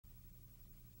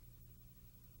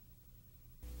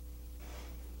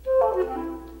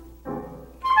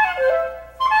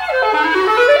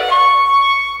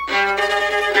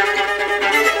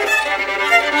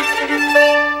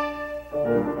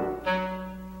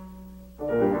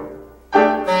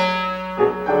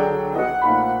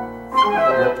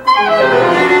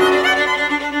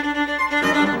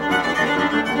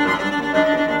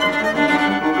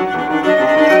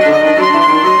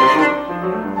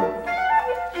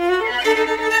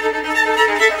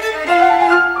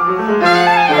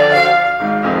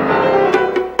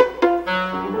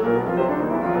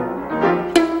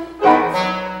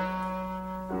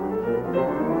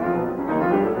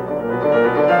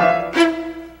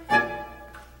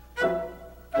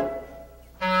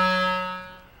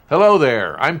Hello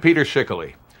there, I'm Peter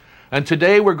Schickele, and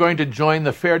today we're going to join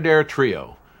the Verdehr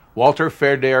Trio, Walter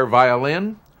Verdehr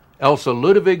violin, Elsa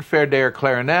Ludewig-Verdehr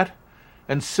clarinet,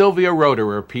 and Silvia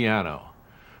Roederer piano,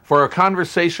 for a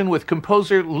conversation with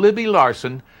composer Libby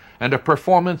Larsen and a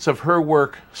performance of her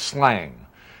work, Slang,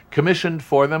 commissioned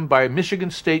for them by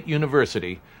Michigan State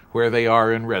University, where they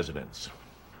are in residence.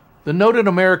 The noted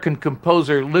American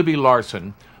composer Libby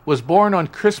Larsen was born on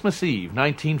Christmas Eve,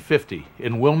 1950,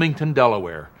 in Wilmington,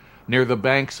 Delaware, near the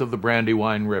banks of the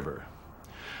Brandywine River.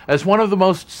 As one of the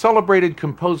most celebrated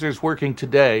composers working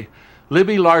today,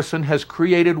 Libby Larsen has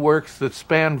created works that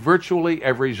span virtually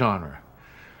every genre.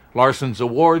 Larsen's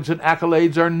awards and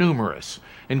accolades are numerous,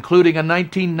 including a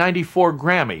 1994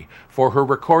 Grammy for her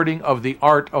recording of The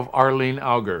Art of Arlene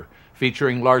Auger,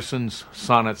 featuring Larsen's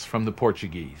sonnets from the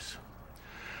Portuguese.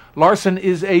 Larsen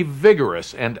is a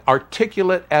vigorous and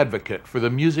articulate advocate for the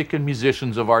music and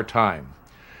musicians of our time.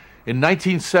 In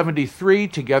 1973,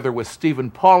 together with Stephen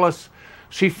Paulus,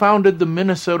 she founded the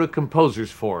Minnesota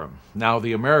Composers Forum, now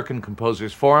the American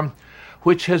Composers Forum,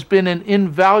 which has been an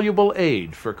invaluable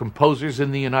aid for composers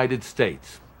in the United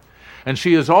States. And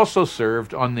she has also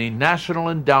served on the National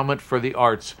Endowment for the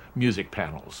Arts music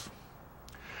panels.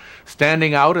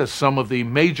 Standing out as some of the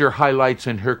major highlights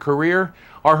in her career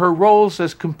are her roles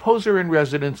as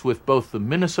composer-in-residence with both the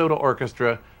Minnesota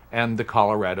Orchestra and the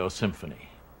Colorado Symphony.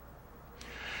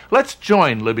 Let's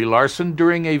join Libby Larsen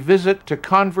during a visit to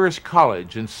Converse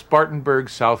College in Spartanburg,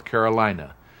 South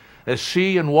Carolina, as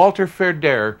she and Walter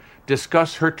Verdehr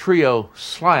discuss her trio,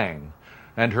 Slang,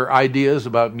 and her ideas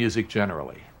about music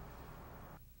generally.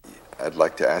 I'd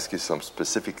like to ask you some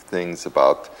specific things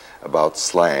about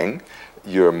Slang,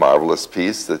 your marvelous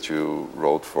piece that you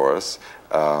wrote for us.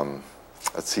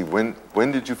 Let's see,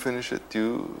 when did you finish it? Do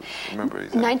you remember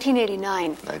exactly?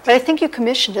 1989. But I think you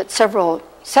commissioned it several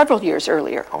years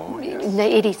earlier. Oh, yes. In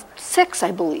 86,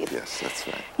 I believe. Yes, that's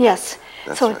right. Yes.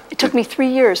 That's so right. It took me 3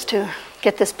 years to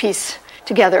get this piece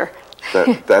together.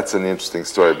 That's an interesting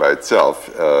story by itself.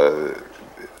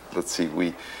 Let's see,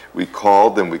 we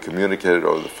called and we communicated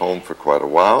over the phone for quite a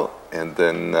while, and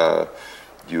then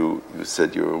you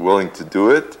said you were willing to do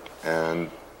it, and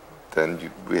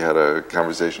then we had a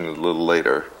conversation a little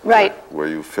later, right, where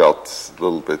you felt a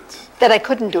little bit that I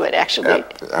couldn't do it, actually.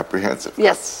 Apprehensive.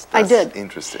 Yes, that's I did.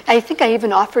 Interesting. I think I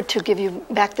even offered to give you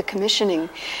back the commissioning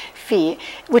fee,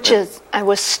 which is I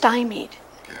was stymied.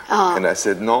 And I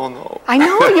said, no. I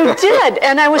know you did,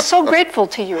 and I was so grateful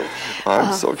to you.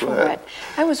 I'm so glad.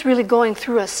 I was really going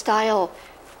through a style,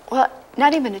 well,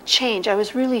 not even a change. I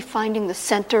was really finding the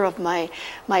center of my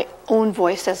own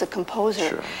voice as a composer.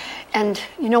 Sure. And,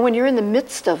 you know, when you're in the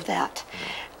midst of that,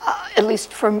 at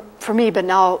least for me, but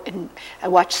now I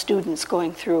watch students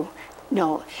going through, you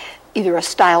know, either a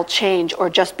style change or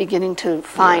just beginning to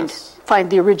find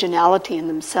the originality in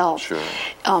themselves. Sure.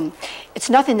 It's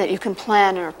nothing that you can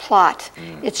plan or plot.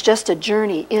 It's just a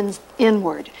journey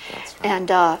inward. That's right.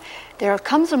 And there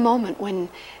comes a moment when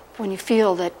you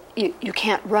feel that you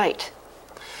can't write,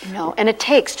 you know, and it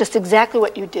takes just exactly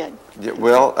what you did. Yeah,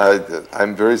 well,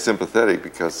 I'm very sympathetic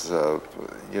because,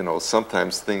 you know,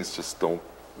 sometimes things just don't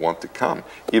want to come.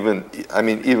 Even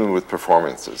with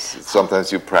performances.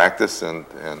 Sometimes you practice and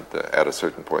at a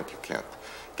certain point you can't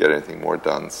get anything more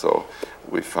done, so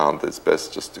we found it's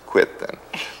best just to quit then,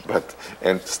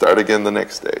 and start again the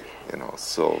next day, you know.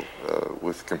 So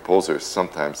with composers,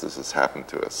 sometimes this has happened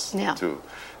to us too,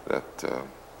 that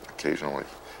occasionally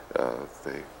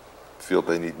they feel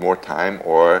they need more time,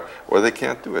 or they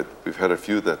can't do it. We've had a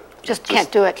few that just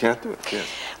can't do it. Can't do it. Yes.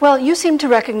 Well, you seem to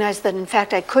recognize that in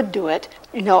fact I could do it,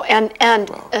 you know, and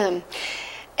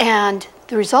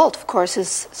the result, of course,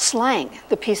 is Slang,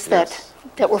 the piece that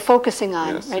we're focusing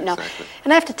on right now. Exactly.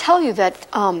 And I have to tell you that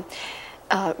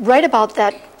right about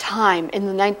that time, in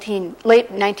the late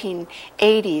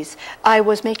 1980s, I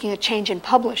was making a change in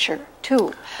publisher,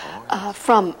 too,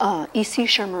 from E.C.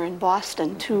 Schirmer in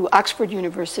Boston to Oxford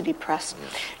University Press,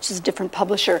 which is a different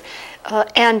publisher.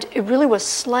 And it really was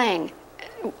Slang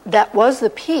that was the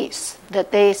piece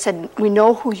that they said, we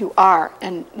know who you are,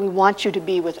 and we want you to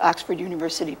be with Oxford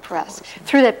University Press,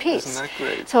 through that piece. Isn't that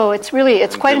great? So it's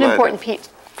quite an important piece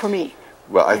for me.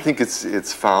 Well, I think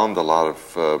it's found a lot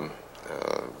of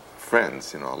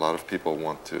friends. You know, a lot of people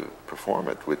want to perform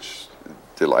it, which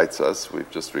delights us. We've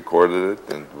just recorded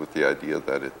it, and with the idea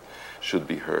that it should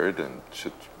be heard and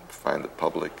should find the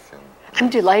public. And I'm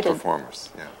delighted.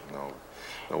 Performers, yeah.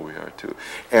 No, we are too.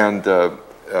 And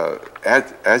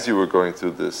as you were going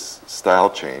through this style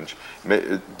change,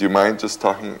 do you mind just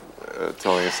telling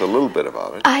us a little bit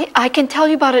about it? I can tell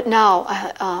you about it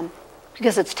now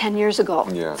because it's 10 years ago.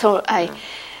 Yeah. So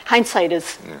hindsight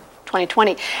is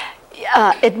 2020.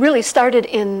 It really started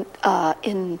in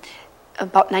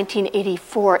about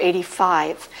 1984,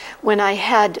 85, when I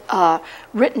had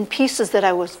written pieces that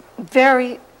I was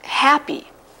very happy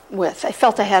with. I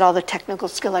felt I had all the technical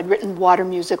skill. I'd written water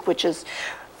music, which is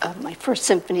my first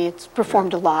symphony. It's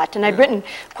performed a lot. And I'd written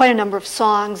quite a number of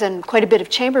songs and quite a bit of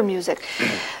chamber music.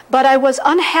 But I was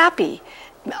unhappy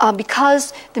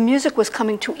because the music was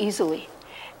coming too easily.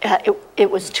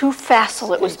 It was too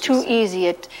facile. It was too easy.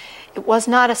 It was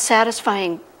not a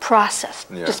satisfying process,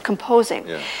 just composing.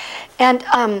 Yeah. And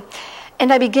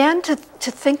I began to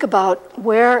think about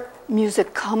where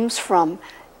music comes from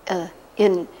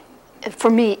for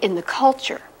me in the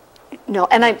culture.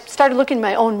 And I started looking at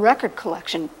my own record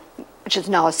collection, which is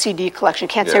now a CD collection.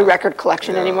 Can't say record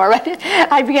collection anymore, right?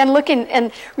 I began looking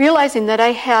and realizing that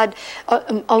I had,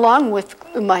 along with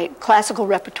my classical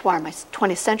repertoire, my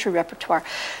 20th century repertoire,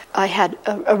 I had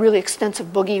a really extensive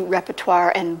boogie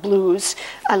repertoire and blues.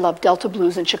 I love Delta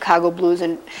blues and Chicago blues,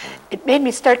 and it made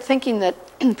me start thinking that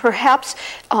perhaps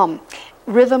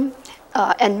rhythm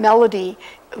and melody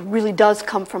really does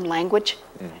come from language,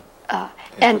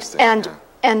 and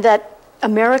that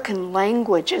American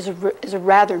language is a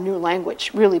rather new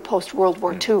language, really post-World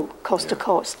War II, coast to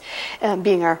coast,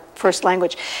 being our first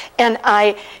language. And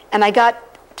I got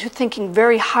to thinking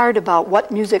very hard about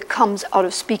what music comes out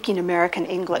of speaking American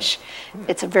English.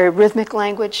 It's a very rhythmic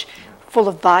language, full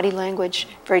of body language,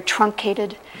 very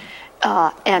truncated,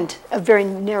 and a very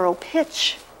narrow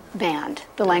pitch band,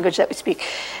 the language that we speak.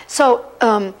 So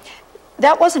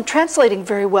that wasn't translating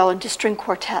very well into string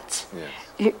quartets,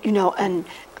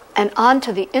 and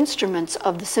onto the instruments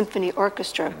of the symphony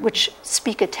orchestra, which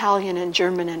speak Italian and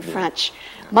German and French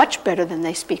much better than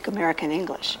they speak American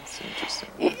English. That's interesting.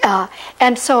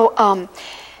 And so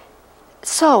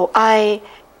I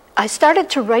started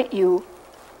to write you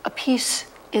a piece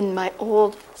in my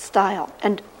old style,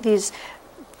 and these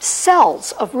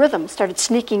cells of rhythm started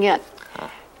sneaking in.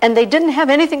 And they didn't have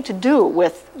anything to do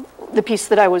with the piece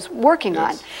that I was working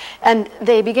on. And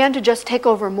they began to just take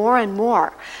over more and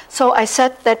more. So I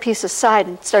set that piece aside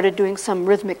and started doing some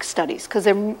rhythmic studies, because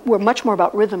they were much more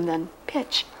about rhythm than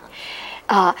pitch.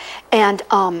 And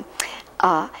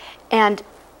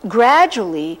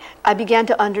gradually, I began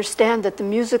to understand that the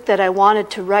music that I wanted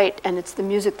to write, and it's the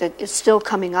music that is still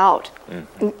coming out,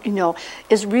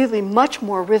 is really much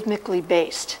more rhythmically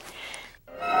based.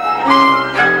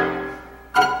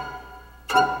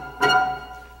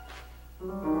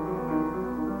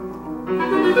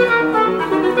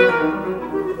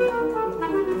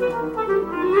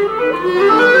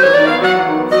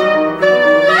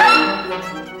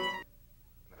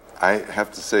 I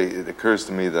have to say, it occurs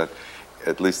to me that,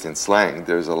 at least in slang,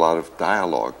 there's a lot of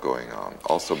dialogue going on,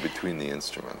 also between the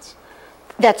instruments.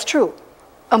 That's true.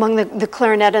 Among the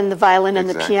clarinet and the violin and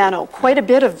the piano, quite a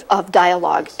bit of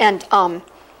dialogue, and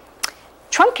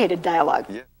truncated dialogue.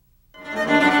 Yeah.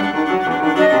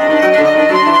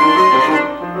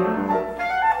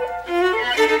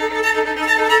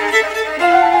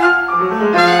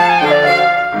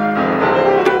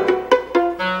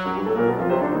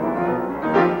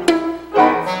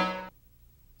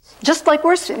 Just like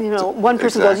we're, one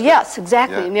person goes, yes,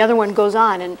 exactly, and the other one goes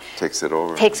on and takes it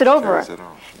over.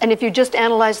 And if you just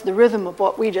analyze the rhythm of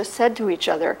what we just said to each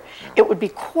other, it would be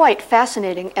quite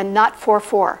fascinating and not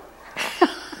 4/4.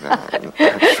 No,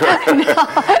 that's right. No.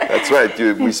 That's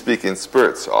right. We speak in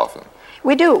spurts often.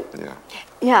 We do. Yeah.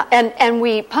 Yeah, and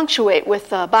we punctuate with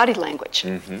body language,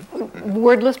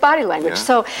 wordless body language. Yeah.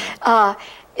 So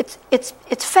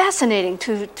it's fascinating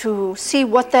to see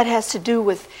what that has to do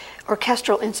with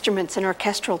orchestral instruments and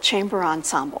orchestral chamber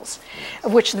ensembles,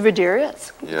 of which the Verdehr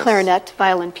is. Yes. Clarinet,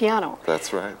 violin, piano.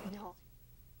 That's right.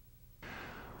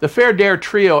 The Verdehr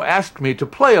Trio asked me to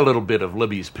play a little bit of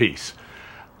Libby's piece,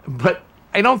 but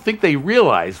I don't think they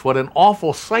realize what an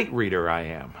awful sight reader I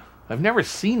am. I've never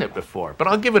seen it before, but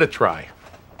I'll give it a try.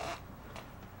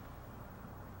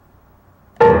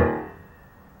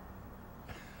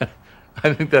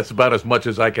 I think that's about as much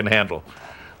as I can handle.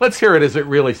 Let's hear it as it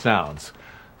really sounds.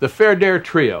 The Verdehr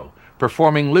Trio,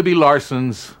 performing Libby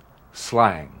Larsen's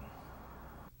Slang.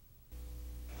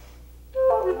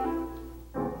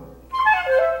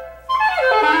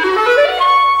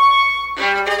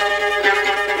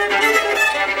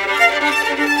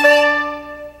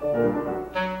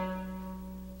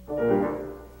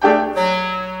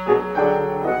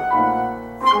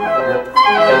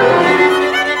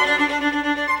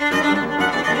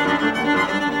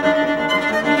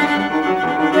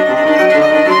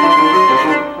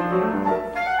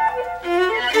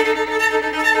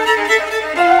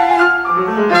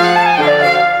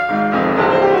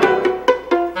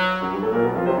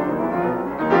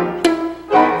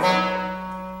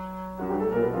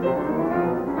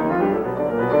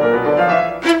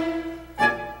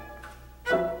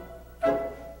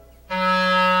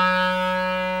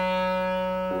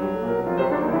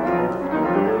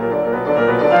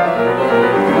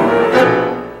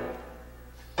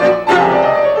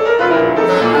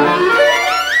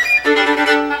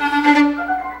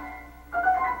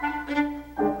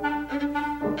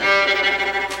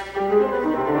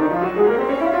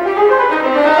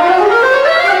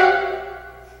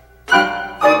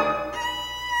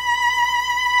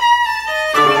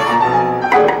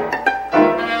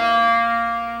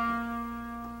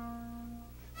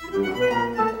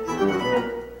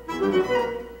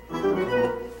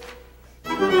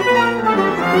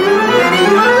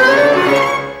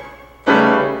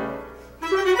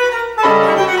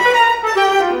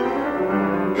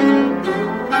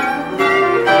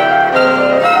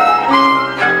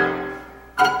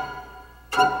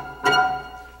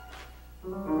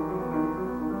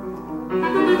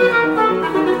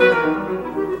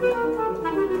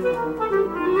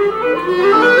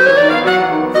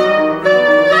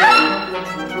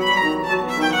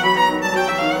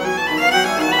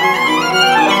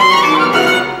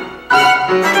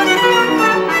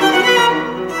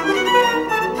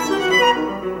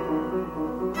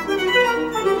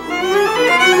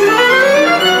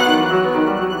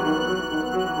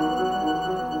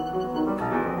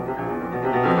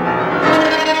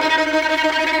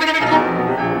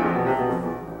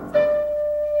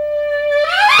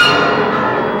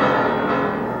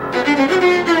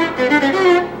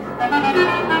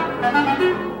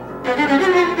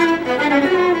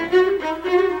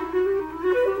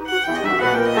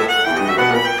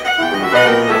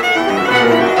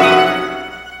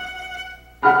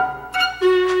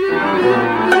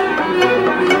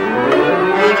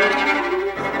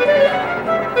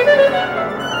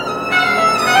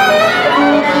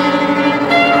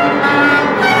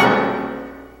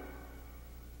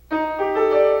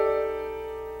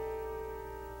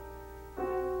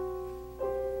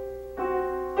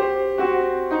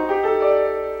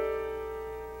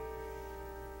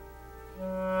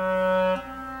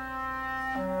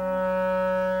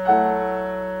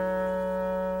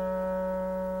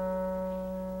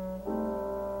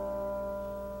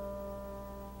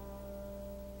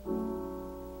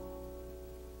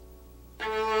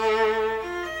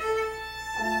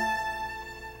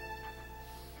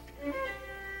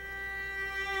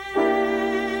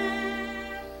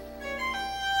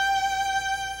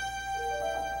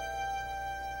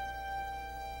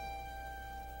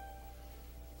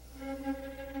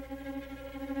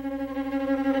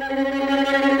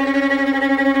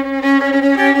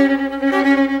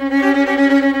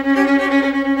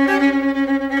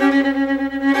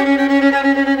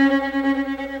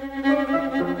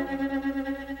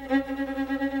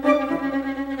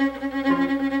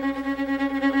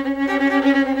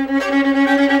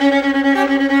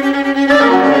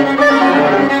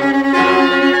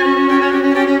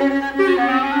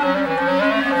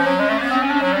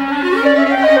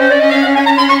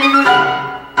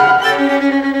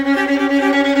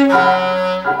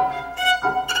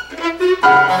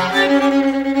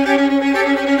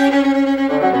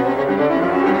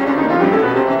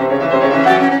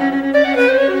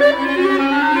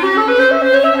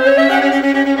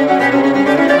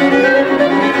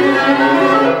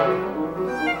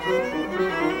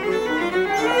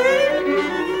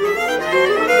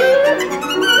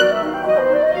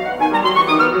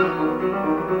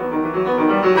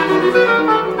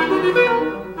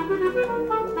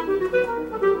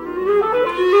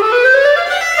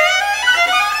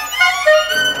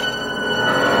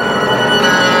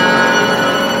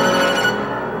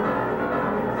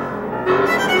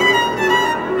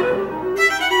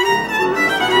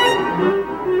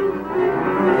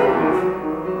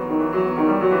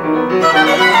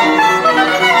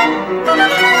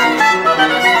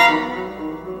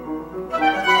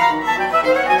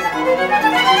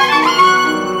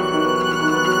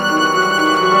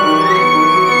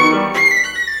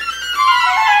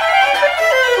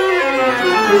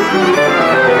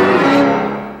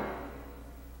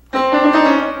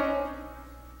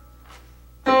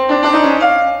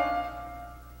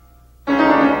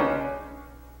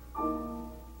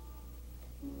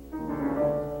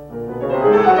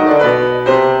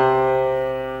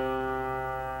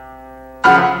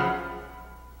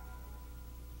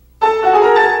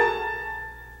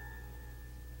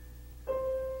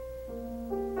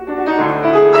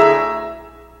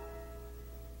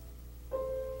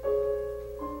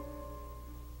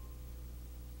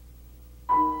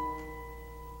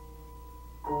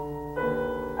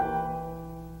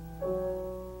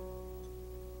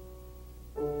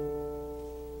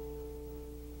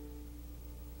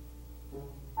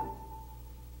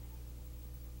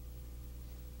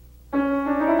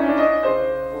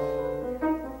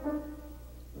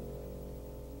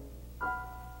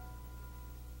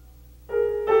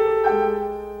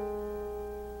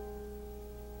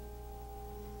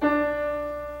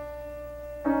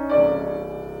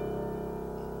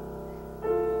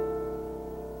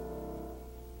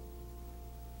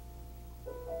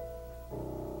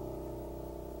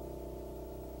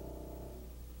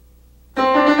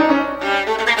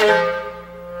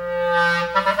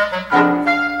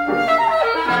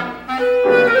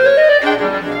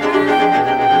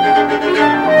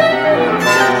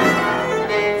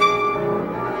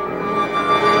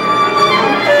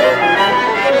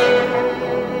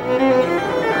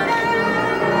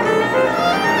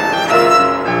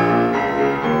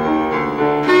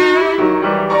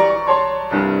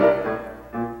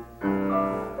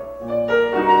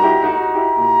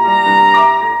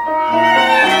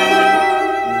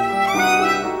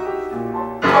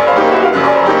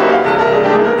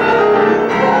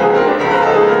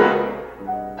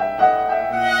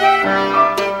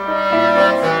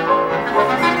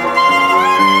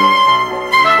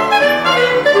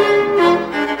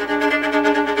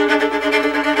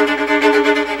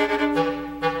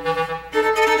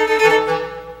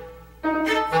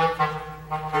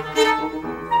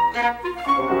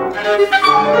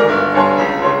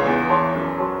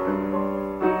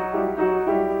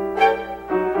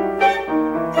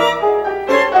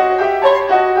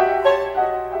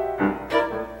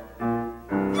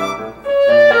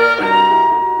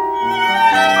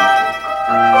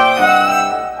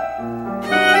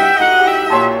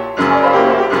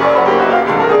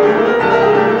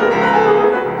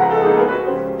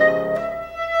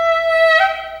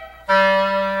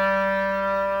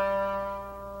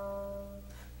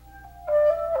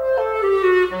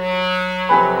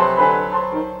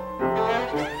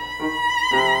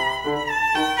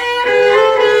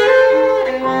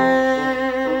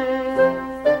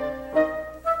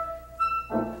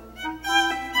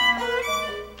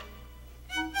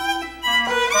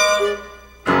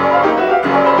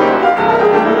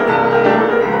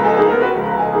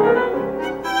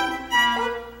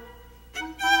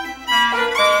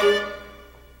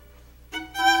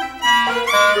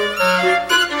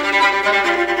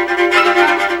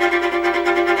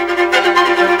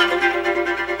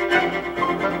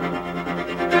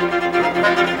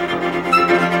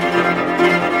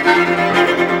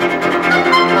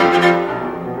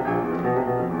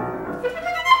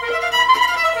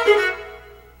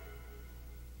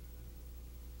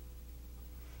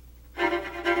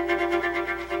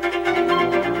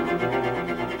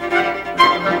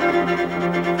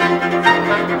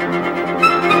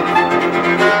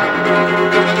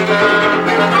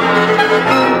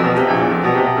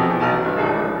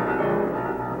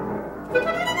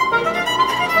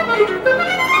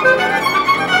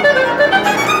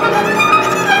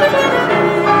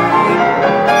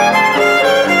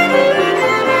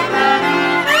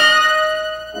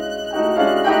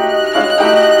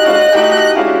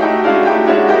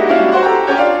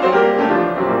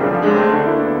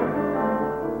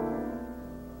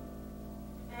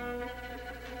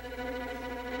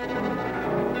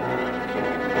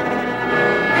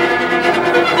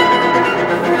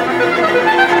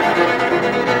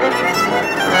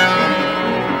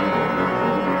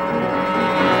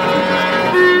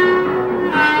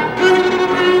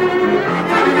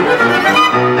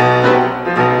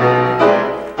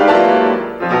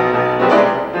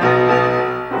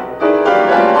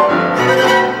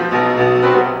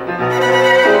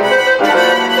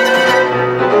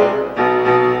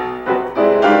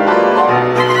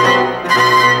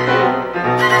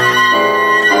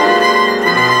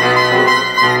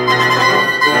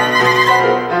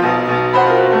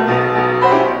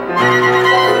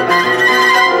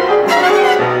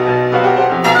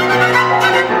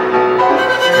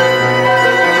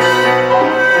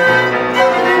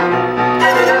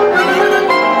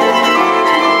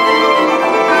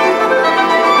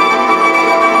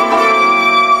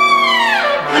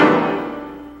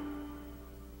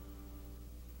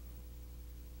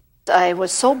 I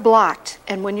was so blocked,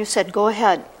 and when you said, go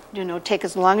ahead, take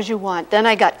as long as you want, then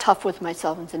I got tough with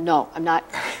myself and said, no, I'm not,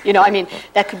 I mean,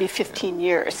 that could be 15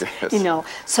 years, Yes.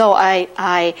 So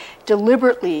I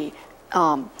deliberately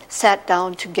sat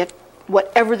down to get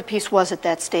whatever the piece was at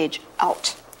that stage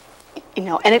out,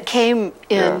 and it came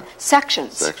in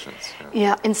sections. Sections,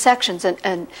 yeah. In sections,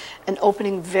 and an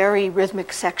opening very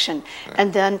rhythmic section,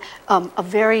 and then a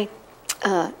very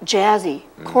jazzy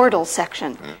chordal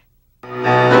section.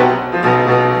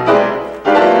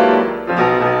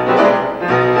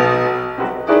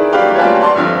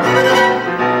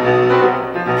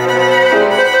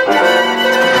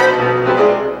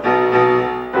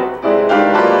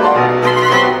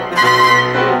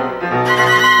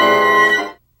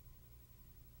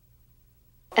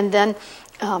 And then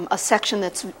a section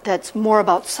that's more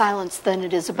about silence than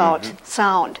it is about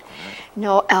sound.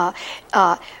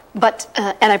 But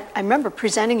I remember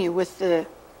presenting you with the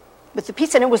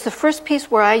piece, and it was the first piece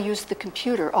where I used the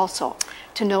computer also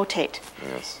to notate.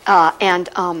 Yes. And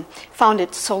found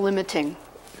it so limiting.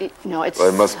 It's Well,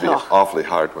 it must be awfully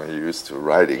hard when you're used to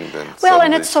writing. Then well,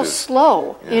 and it's so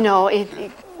slow,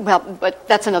 well, but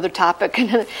that's another topic.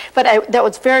 But that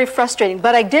was very frustrating.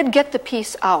 But I did get the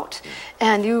piece out,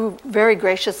 and you very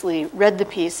graciously read the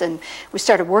piece, and we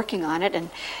started working on it, and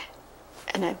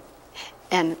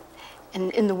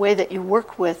in the way that you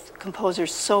work with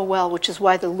composers so well, which is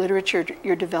why the literature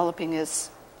you're developing is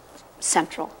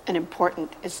central and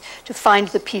important, is to find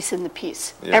the piece in the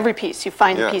piece. Yeah. Every piece, you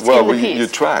find the piece in the piece. You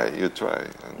try.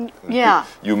 And yeah.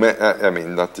 I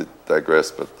mean, not to digress,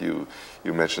 but you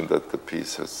mentioned that the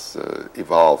piece has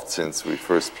evolved since we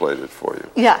first played it for you.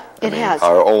 Yeah, it has.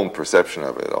 Our own perception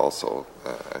of it also,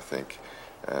 I think,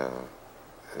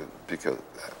 because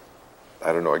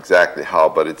I don't know exactly how,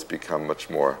 but it's become much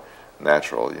more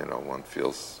natural. One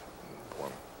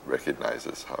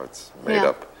recognizes how it's made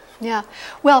up. Yeah.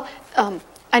 Well,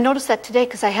 I noticed that today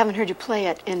because I haven't heard you play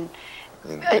it in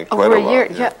over a year.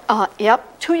 Yeah.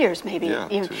 Yep, 2 years maybe. Yeah,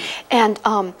 2 years. And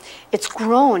it's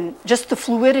grown. Just the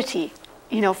fluidity,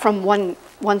 from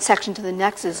one section to the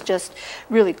next is just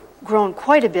really grown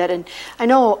quite a bit. And I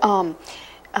know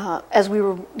as we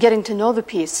were getting to know the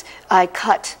piece, I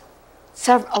cut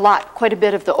quite a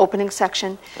bit of the opening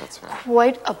section. That's right.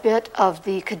 Quite a bit of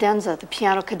the cadenza, the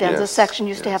piano cadenza section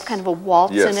used to have kind of a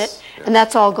waltz in it, and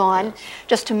that's all gone,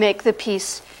 just to make the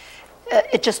piece,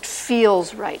 it just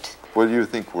feels right. Where do you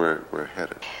think we're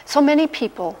headed? So many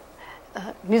people,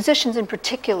 musicians in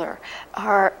particular,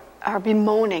 are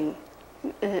bemoaning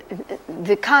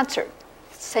the concert,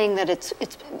 saying that it's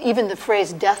even the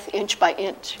phrase "death inch by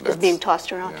inch" is being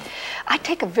tossed around. Yeah. I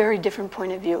take a very different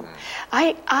point of view.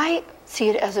 I see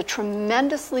it as a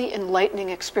tremendously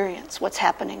enlightening experience, what's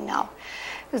happening now.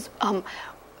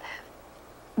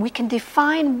 We can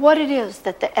define what it is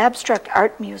that the abstract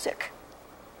art music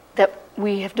that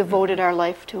we have devoted our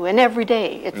life to, and every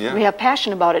day, we have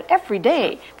passion about it every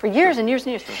day, for years and years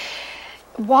and years.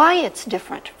 Why it's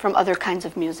different from other kinds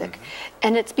of music.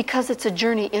 And it's because it's a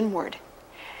journey inward.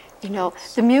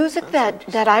 The music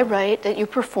that I write, that you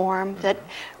perform, that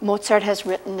Mozart has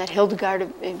written, that Hildegard,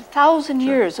 1,000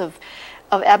 years of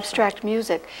abstract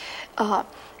music,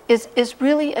 is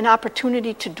really an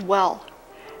opportunity to dwell,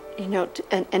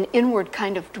 an inward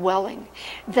kind of dwelling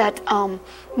that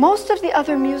most of the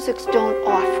other musics don't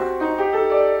offer.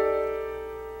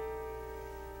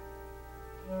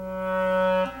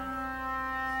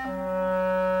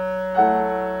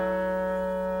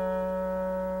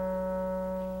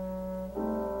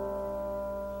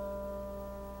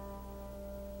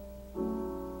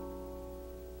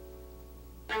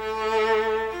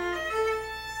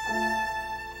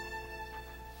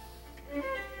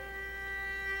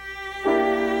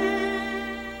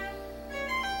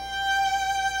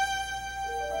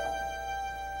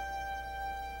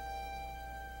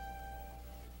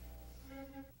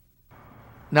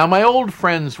 Now, my old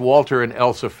friends Walter and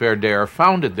Elsa Verdehr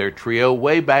founded their trio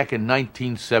way back in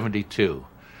 1972,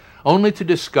 only to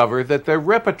discover that their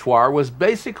repertoire was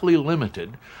basically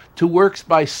limited to works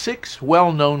by 6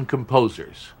 well-known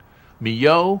composers: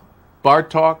 Milhaud,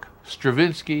 Bartók,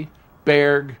 Stravinsky,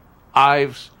 Berg,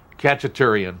 Ives,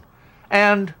 Khachaturian,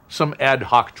 and some ad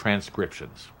hoc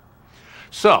transcriptions.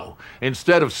 So,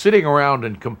 instead of sitting around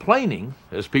and complaining,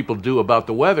 as people do about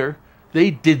the weather,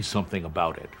 they did something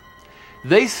about it.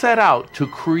 They set out to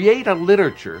create a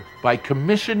literature by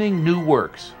commissioning new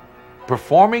works,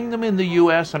 performing them in the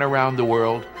U.S. and around the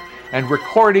world, and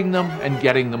recording them and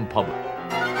getting them published.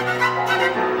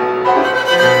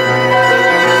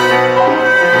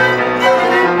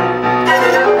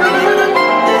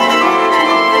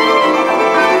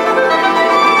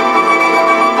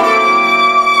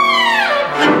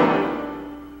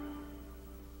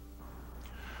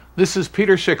 This is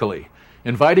Peter Schickele,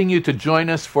 inviting you to join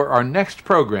us for our next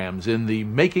programs in the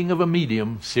Making of a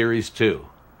Medium Series 2.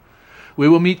 We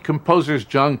will meet composers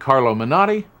Gian Carlo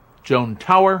Menotti, Joan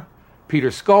Tower, Peter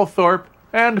Sculthorpe,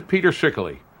 and Peter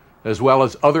Schickele, as well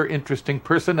as other interesting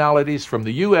personalities from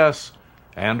the U.S.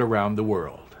 and around the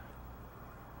world.